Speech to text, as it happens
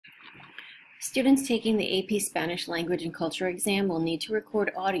Students taking the AP Spanish Language and Culture exam will need to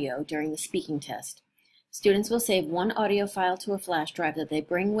record audio during the speaking test. Students will save one audio file to a flash drive that they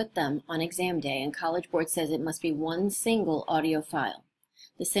bring with them on exam day, and College Board says it must be one single audio file.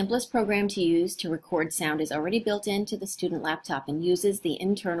 The simplest program to use to record sound is already built into the student laptop and uses the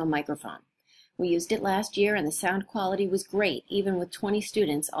internal microphone. We used it last year and the sound quality was great, even with 20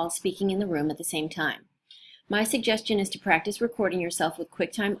 students all speaking in the room at the same time. My suggestion is to practice recording yourself with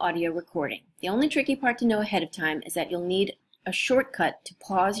QuickTime audio recording. The only tricky part to know ahead of time is that you'll need a shortcut to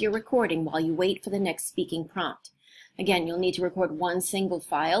pause your recording while you wait for the next speaking prompt. Again, you'll need to record one single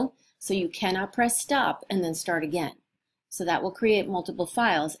file, so you cannot press stop and then start again. So that will create multiple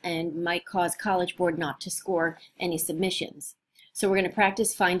files and might cause College Board not to score any submissions. So we're going to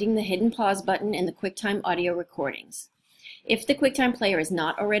practice finding the hidden pause button in the QuickTime audio recordings. If the QuickTime Player is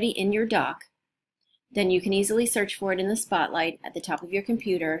not already in your dock, then you can easily search for it in the spotlight at the top of your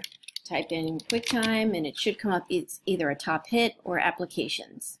computer. Type in QuickTime and it should come up either a top hit or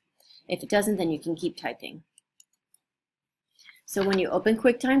applications. If it doesn't, then you can keep typing. So when you open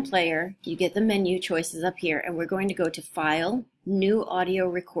QuickTime Player, you get the menu choices up here, and we're going to go to File, New Audio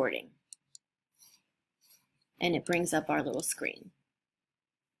Recording. And it brings up our little screen.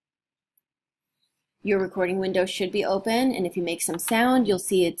 Your recording window should be open, and if you make some sound, you'll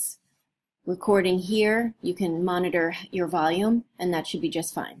see it's recording here. You can monitor your volume, and that should be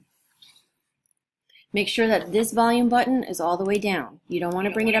just fine. Make sure that this volume button is all the way down. You don't want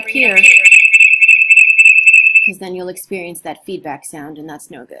to bring it up here, because then you'll experience that feedback sound, and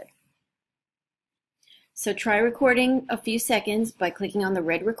that's no good. So try recording a few seconds by clicking on the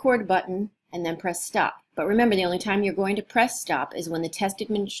red record button and then press stop. But remember, the only time you're going to press stop is when the test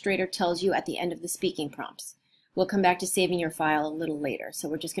administrator tells you at the end of the speaking prompts. We'll come back to saving your file a little later, so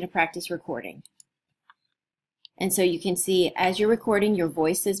we're just going to practice recording. And so you can see as you're recording, your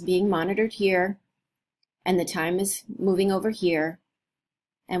voice is being monitored here, and the time is moving over here.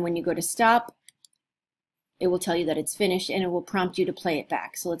 And when you go to stop, it will tell you that it's finished, and it will prompt you to play it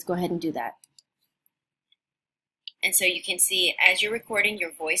back. So let's go ahead and do that. And so you can see as you're recording,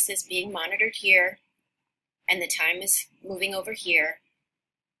 your voice is being monitored here, and the time is moving over here.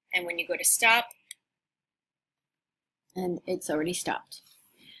 And when you go to stop, and it's already stopped.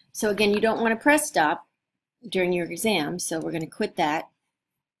 So again, you don't want to press stop during your exam, so we're going to quit that,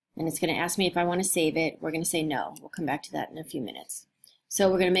 and it's going to ask me if I want to save it. We're going to say no. We'll come back to that in a few minutes. So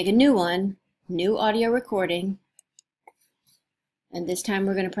we're going to make a new one, new audio recording, and this time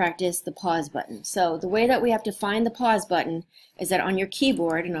we're going to practice the pause button. So the way that we have to find the pause button is that on your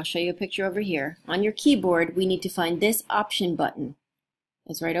keyboard, and I'll show you a picture over here, on your keyboard we need to find this option button.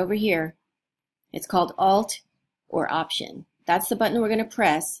 It's right over here. It's called Alt or Option. That's the button we're going to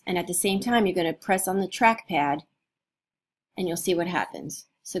press, and at the same time you're going to press on the trackpad and you'll see what happens.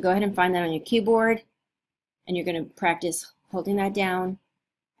 So go ahead and find that on your keyboard, and you're going to practice holding that down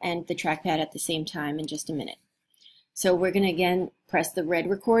and the trackpad at the same time in just a minute. So we're going to again press the red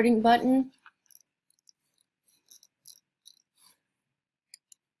recording button,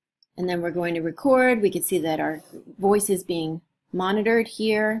 and then we're going to record. We can see that our voice is being monitored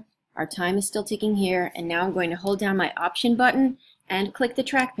here. Our time is still ticking here, and now I'm going to hold down my option button and click the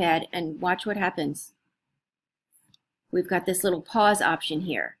trackpad and watch what happens. We've got this little pause option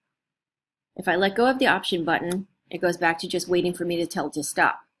here. If I let go of the option button, it goes back to just waiting for me to tell it to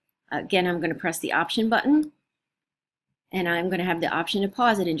stop. Again, I'm going to press the option button, and I'm going to have the option to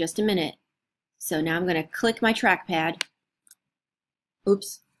pause it in just a minute. So now I'm going to click my trackpad.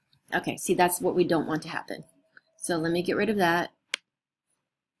 Oops. Okay, see, that's what we don't want to happen. So let me get rid of that.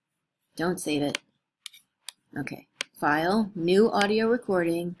 Don't save it. Okay, File, New Audio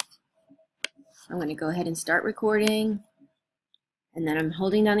Recording. I'm going to go ahead and start recording, and then I'm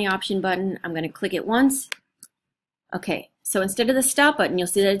holding down the option button. I'm going to click it once. Okay, so instead of the stop button, you'll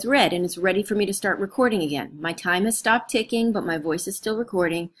see that it's red and it's ready for me to start recording again. My time has stopped ticking, but my voice is still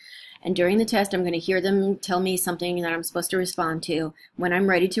recording. And during the test, I'm going to hear them tell me something that I'm supposed to respond to. When I'm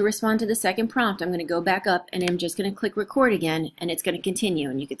ready to respond to the second prompt, I'm going to go back up and I'm just going to click record again, and it's going to continue.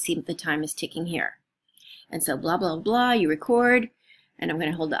 And you can see that the time is ticking here. And so blah, blah, blah, you record, and I'm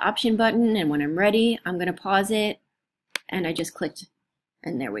going to hold the option button, and when I'm ready, I'm going to pause it, and I just clicked,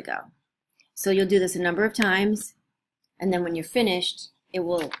 and there we go. So you'll do this a number of times, and then when you're finished, it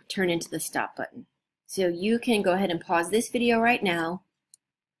will turn into the stop button. So you can go ahead and pause this video right now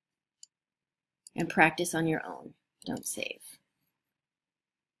and practice on your own. Don't save.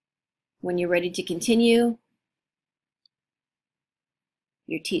 When you're ready to continue,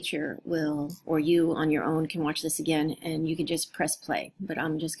 your teacher will, or you on your own can watch this again, and you can just press play. But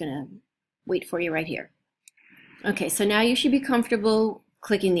I'm just going to wait for you right here. Okay, so now you should be comfortable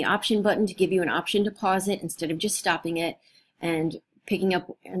clicking the option button to give you an option to pause it instead of just stopping it, and picking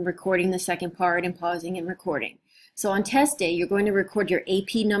up and recording the second part and pausing and recording. So on test day, you're going to record your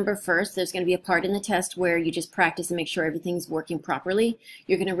AP number first. There's going to be a part in the test where you just practice and make sure everything's working properly.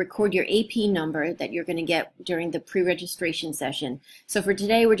 You're going to record your AP number that you're going to get during the pre-registration session. So for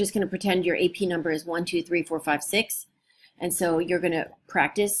today, we're just going to pretend your AP number is 1, 2, 3, 4, 5, 6. And so you're going to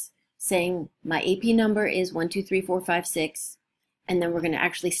practice saying my AP number is 1, 2, 3, 4, 5, 6. And then we're going to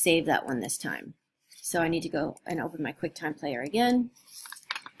actually save that one this time. So I need to go and open my QuickTime Player again.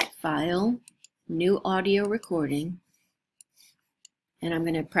 File, new audio recording, and I'm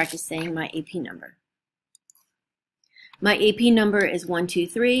going to practice saying my AP number. My AP number is 1, 2,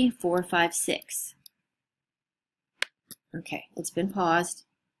 3, 4, 5, 6. Okay, it's been paused.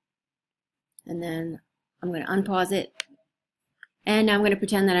 And then I'm going to unpause it. And now I'm going to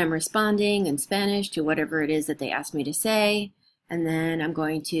pretend that I'm responding in Spanish to whatever it is that they asked me to say. And then I'm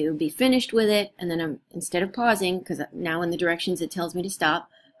going to be finished with it, and then instead of pausing, because now in the directions it tells me to stop,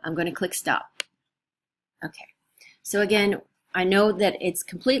 I'm going to click stop. Okay, so again, I know that it's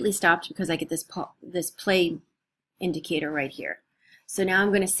completely stopped because I get this play indicator right here. So now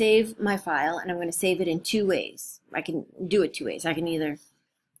I'm going to save my file, and I'm going to save it in 2 ways. I can do it 2 ways. I can either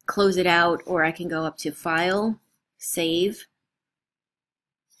close it out, or I can go up to File, Save,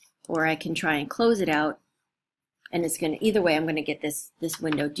 or I can try and close it out. And it's going to, either way, I'm going to get this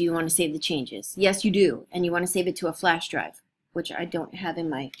window. Do you want to save the changes? Yes, you do. And you want to save it to a flash drive, which I don't have in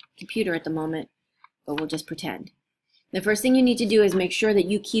my computer at the moment, but we'll just pretend. The first thing you need to do is make sure that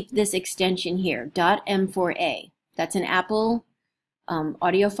you keep this extension here, .m4a. That's an Apple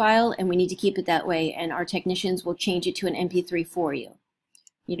audio file, and we need to keep it that way, and our technicians will change it to an MP3 for you.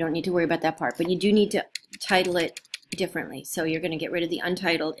 You don't need to worry about that part, but you do need to title it differently. So you're going to get rid of the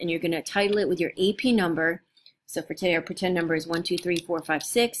untitled, and you're going to title it with your AP number. So for today, our pretend number is 1, 2, 3, 4, 5,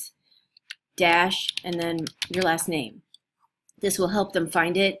 6, dash, and then your last name. This will help them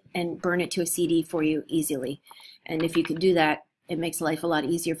find it and burn it to a CD for you easily. And if you can do that, it makes life a lot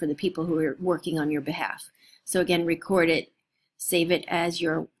easier for the people who are working on your behalf. So again, record it, save it as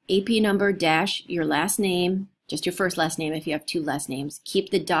your AP number dash your last name, just your first last name if you have 2 last names.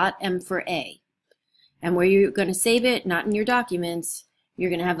 Keep the .m for A. And where you're going to save it, not in your documents, you're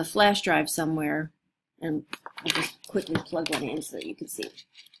going to have a flash drive somewhere. And I'll just quickly plug one in so that you can see.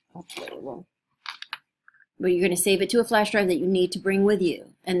 Hopefully it will. But you're going to save it to a flash drive that you need to bring with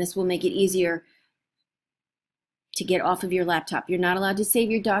you. And this will make it easier to get off of your laptop. You're not allowed to save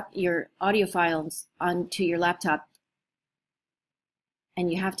your audio files onto your laptop.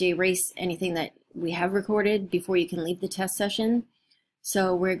 And you have to erase anything that we have recorded before you can leave the test session.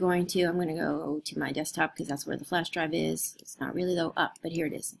 So I'm going to go to my desktop because that's where the flash drive is. It's not really though up, but here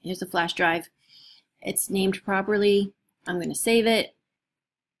it is. Here's the flash drive. It's named properly. I'm going to save it.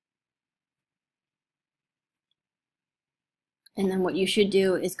 And then what you should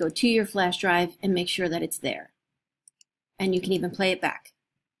do is go to your flash drive and make sure that it's there. And you can even play it back.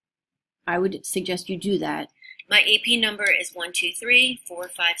 I would suggest you do that. My AP number is 1, 2, 3, 4,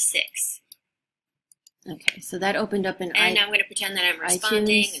 5, 6. Okay, so that opened up in And I'm going to pretend that I'm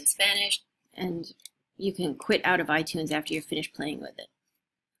responding in Spanish. And you can quit out of iTunes after you're finished playing with it.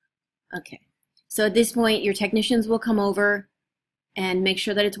 Okay. So at this point, your technicians will come over and make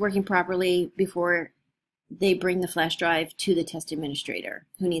sure that it's working properly before they bring the flash drive to the test administrator,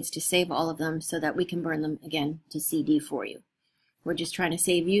 who needs to save all of them so that we can burn them again to CD for you. We're just trying to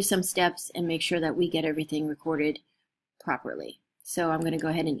save you some steps and make sure that we get everything recorded properly. So I'm going to go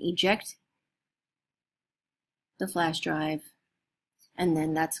ahead and eject the flash drive, and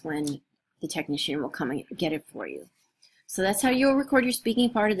then that's when the technician will come and get it for you. So that's how you'll record your speaking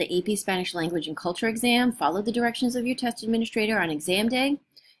part of the AP Spanish Language and Culture exam. Follow the directions of your test administrator on exam day,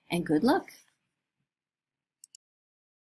 and good luck.